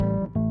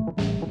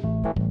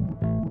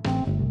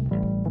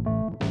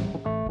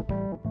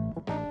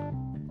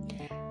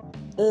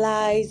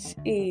Lies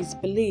is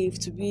believed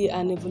to be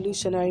an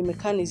evolutionary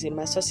mechanism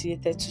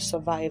associated to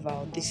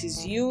survival. This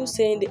is you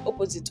saying the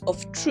opposite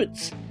of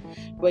truth.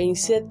 When you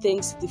say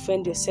things to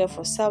defend yourself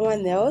or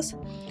someone else,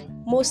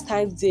 most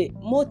times the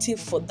motive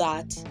for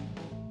that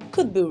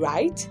could be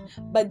right,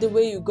 but the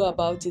way you go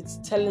about it,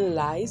 telling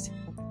lies,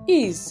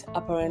 is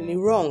apparently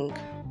wrong.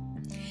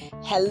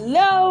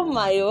 Hello,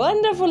 my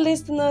wonderful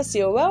listeners.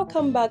 You're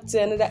welcome back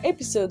to another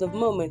episode of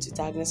Moment with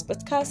Agnes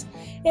podcast,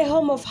 a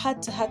home of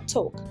heart-to-heart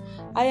talk.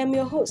 I am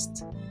your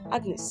host,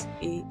 Agnes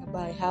A.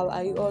 Abai. How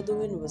are you all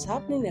doing? What's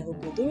happening? I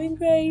hope you're doing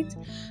great.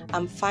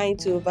 I'm fine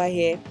too over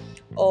here.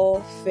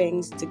 All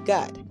thanks to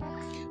God.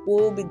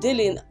 We'll be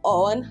dealing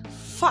on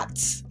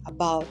facts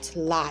about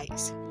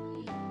lies.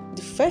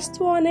 The first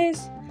one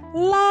is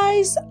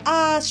lies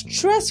are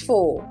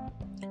stressful.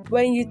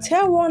 When you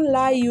tell one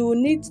lie, you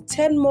will need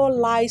 10 more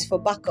lies for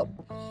backup.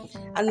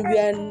 And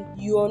when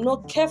you are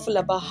not careful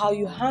about how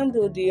you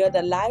handle the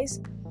other lies,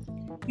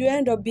 you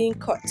end up being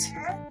caught.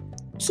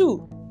 2.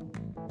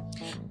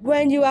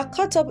 When you are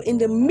caught up in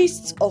the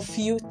midst of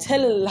you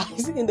telling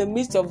lies, in the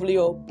midst of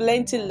your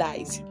plenty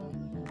lies,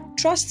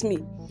 trust me,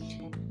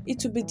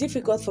 it will be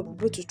difficult for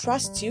people to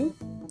trust you,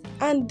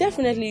 and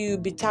definitely you'll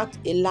be tagged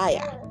a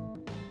liar.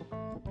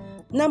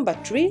 Number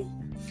 3,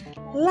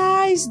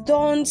 lies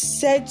don't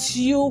set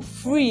you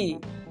free.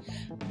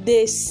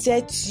 They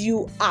set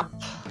you up.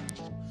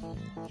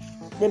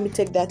 Let me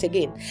take that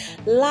again.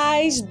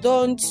 Lies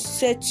don't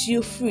set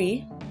you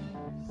free.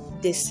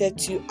 They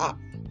set you up.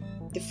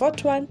 The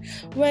fourth one,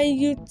 when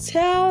you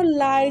tell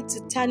lie to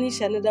tarnish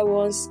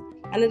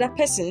another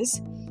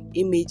person's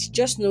image,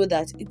 just know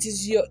that it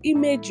is your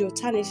image you're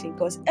tarnishing,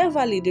 because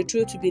everly the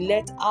truth will be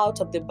let out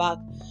of the bag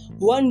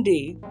one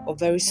day or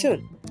very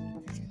soon.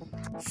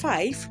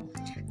 5,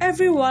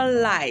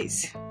 everyone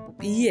lies.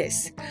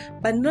 Yes,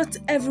 but not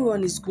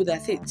everyone is good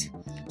at it.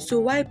 So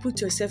why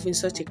put yourself in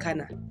such a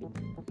corner?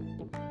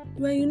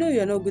 When you know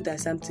you're not good at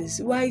something,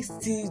 why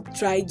still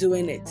try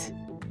doing it?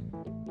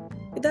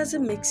 It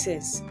doesn't make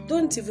sense.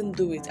 Don't even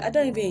do it. I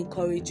don't even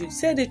encourage you.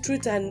 Say the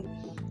truth and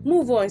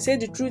move on. Say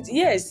the truth.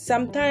 Yes,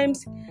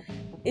 sometimes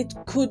it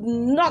could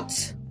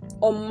not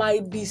or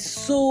might be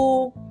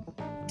so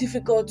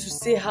difficult to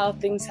say how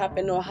things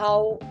happen or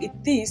how it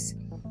is.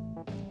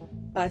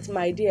 But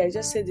my dear,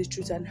 just say the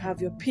truth and have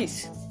your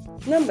peace.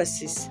 Number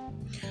 6,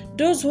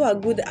 those who are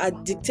good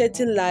at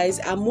dictating lies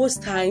are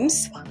most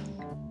times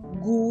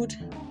good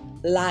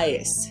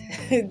liars.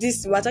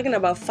 We're talking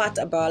about fact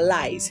about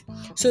lies.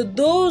 So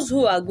those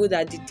who are good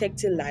at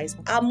detecting lies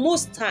are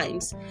most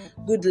times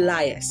good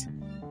liars.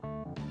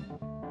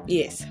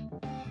 Yes.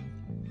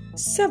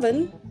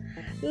 7,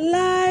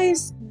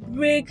 lies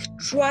break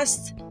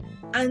trust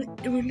and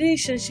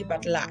relationship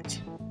at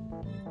large.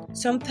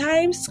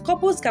 Sometimes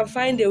couples can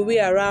find a way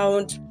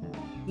around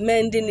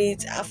mending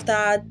it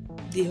after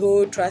the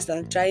whole trust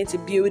and trying to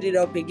build it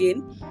up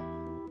again.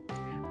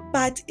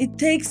 But it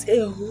takes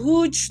a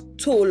huge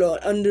toll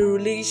on the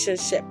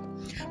relationship.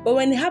 But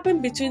when it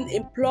happens between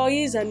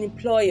employees and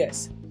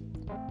employers,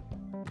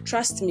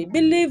 trust me,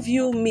 believe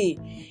you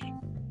me,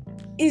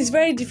 it's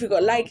very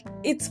difficult. Like,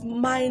 it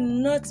might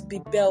not be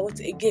built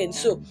again.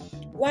 So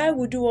why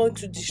would you want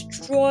to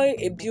destroy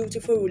a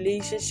beautiful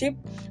relationship?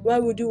 Why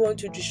would you want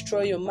to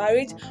destroy your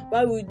marriage?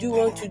 Why would you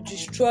want to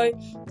destroy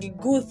the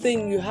good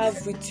thing you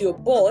have with your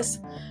boss?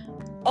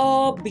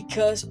 All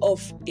because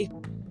of a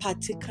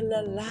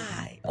particular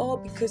lie, or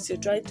because you're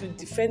trying to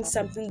defend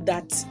something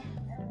that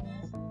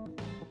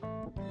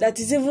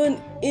is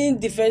even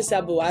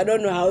indefensible. I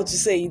don't know how to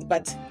say it,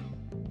 but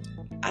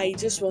I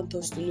just want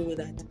us to know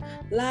that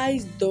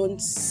lies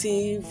don't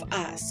save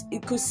us.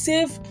 It could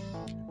save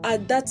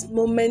at that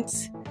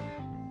moment,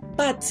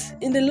 but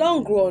in the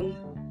long run,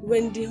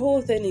 when the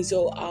whole thing is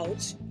all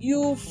out,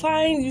 you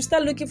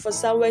start looking for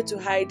somewhere to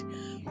hide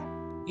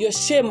your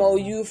shame, or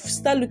you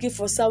start looking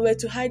for somewhere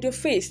to hide your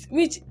face,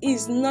 which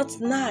is not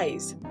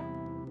nice.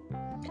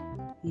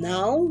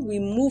 Now we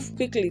move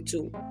quickly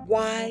to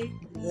why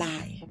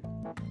lie.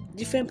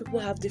 Different people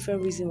have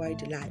different reasons why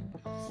they lie.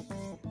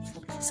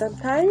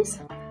 Sometimes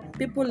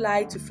people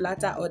lie to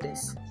flatter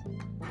others.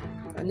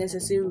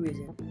 Unnecessary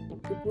reason.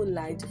 People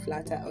lie to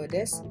flatter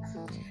others.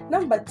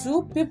 Number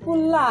 2, people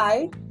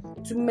lie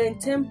to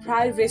maintain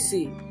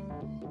privacy,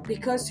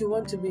 because you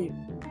want to be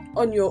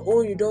on your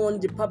own. You don't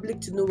want the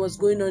public to know what's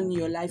going on in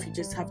your life. You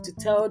just have to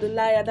tell the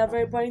lie at that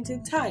very point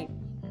in time.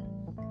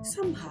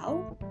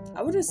 Somehow,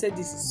 I wouldn't say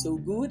this is so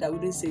good, I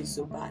wouldn't say it's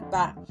so bad,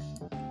 but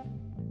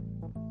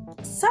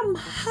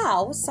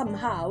somehow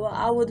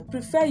I would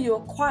prefer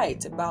you're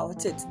quiet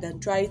about it than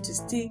try to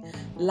still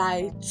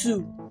lie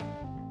to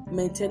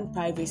maintain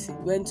privacy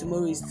when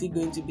tomorrow is still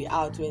going to be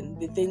out, when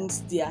the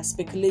things they are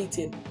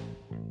speculating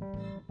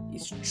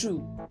is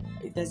true.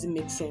 It doesn't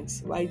make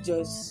sense. Why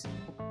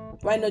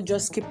not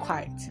just keep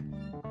quiet?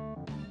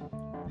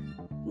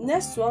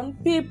 Next one,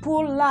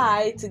 people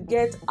lie to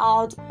get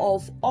out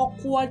of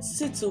awkward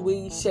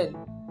situation.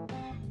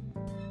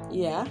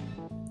 Yeah.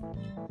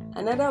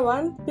 Another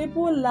one,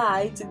 people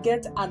lie to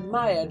get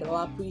admired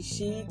or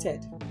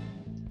appreciated.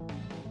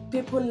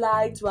 People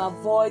lie to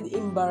avoid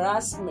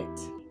embarrassment.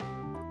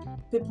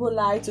 People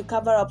lie to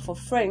cover up for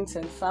friends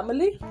and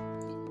family.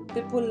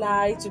 People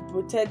lie to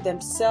protect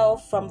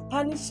themselves from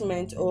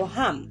punishment or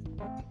harm.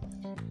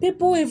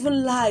 People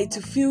even lie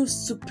to feel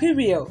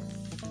superior,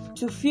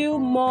 to feel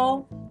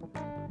more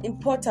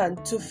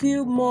important, to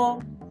feel more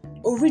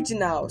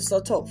original,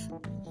 sort of.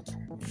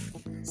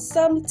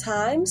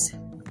 Sometimes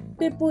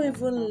people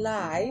even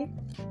lie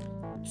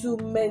to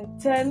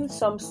maintain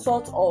some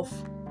sort of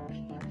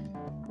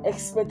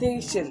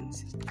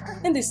expectations,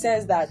 in the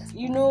sense that,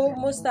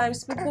 most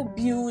times people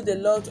build a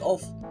lot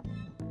of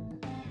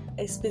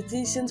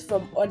expectations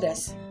from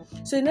others.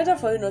 So in order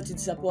for you not to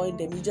disappoint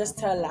them, you just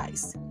tell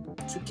lies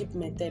to keep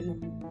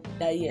maintaining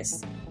that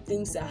yes,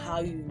 things are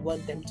how you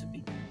want them to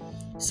be.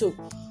 So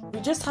we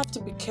just have to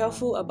be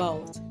careful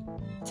about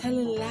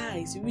telling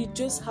lies. We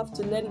just have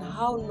to learn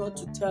how not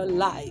to tell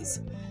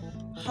lies,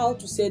 how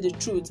to say the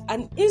truth.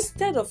 And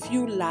instead of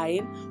you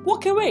lying,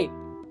 walk away.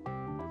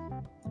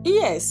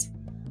 Yes,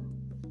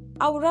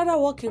 I would rather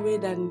walk away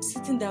than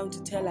sitting down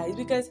to tell lies,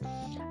 because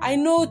I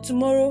know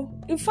tomorrow,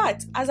 in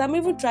fact, as I'm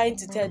even trying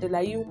to tell the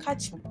lie, you will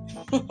catch me.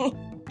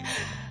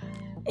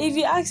 If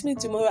you ask me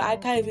tomorrow, I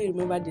can't even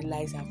remember the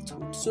lies I've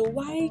told. So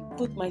why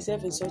put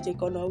myself in such a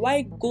corner?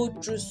 Why go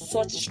through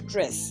such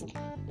stress?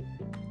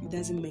 It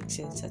doesn't make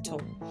sense at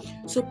all.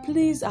 So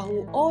please, I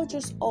will urge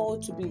us all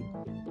to be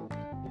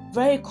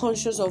very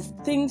conscious of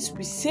things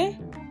we say,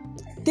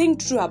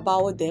 think through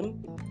about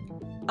them,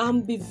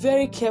 and be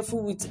very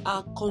careful with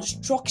our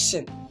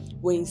construction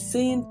when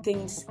saying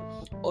things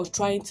or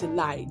trying to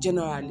lie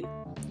generally.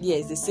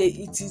 Yes, they say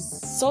it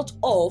is sort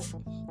of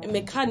a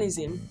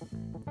mechanism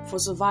for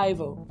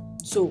survival.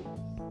 So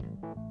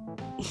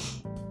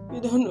we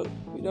don't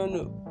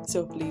know.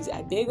 So please,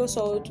 I beg us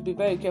all to be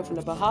very careful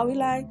about how we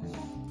lie,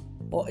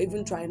 or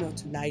even try not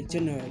to lie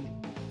generally.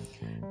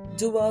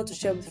 Do well to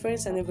share with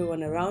friends and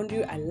everyone around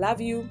you. I love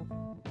you.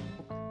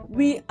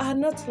 We are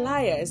not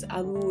liars,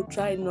 and we will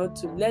try not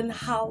to learn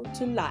how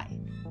to lie.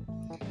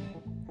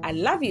 I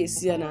love you.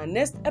 See you on our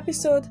next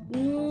episode.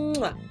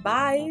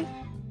 Bye.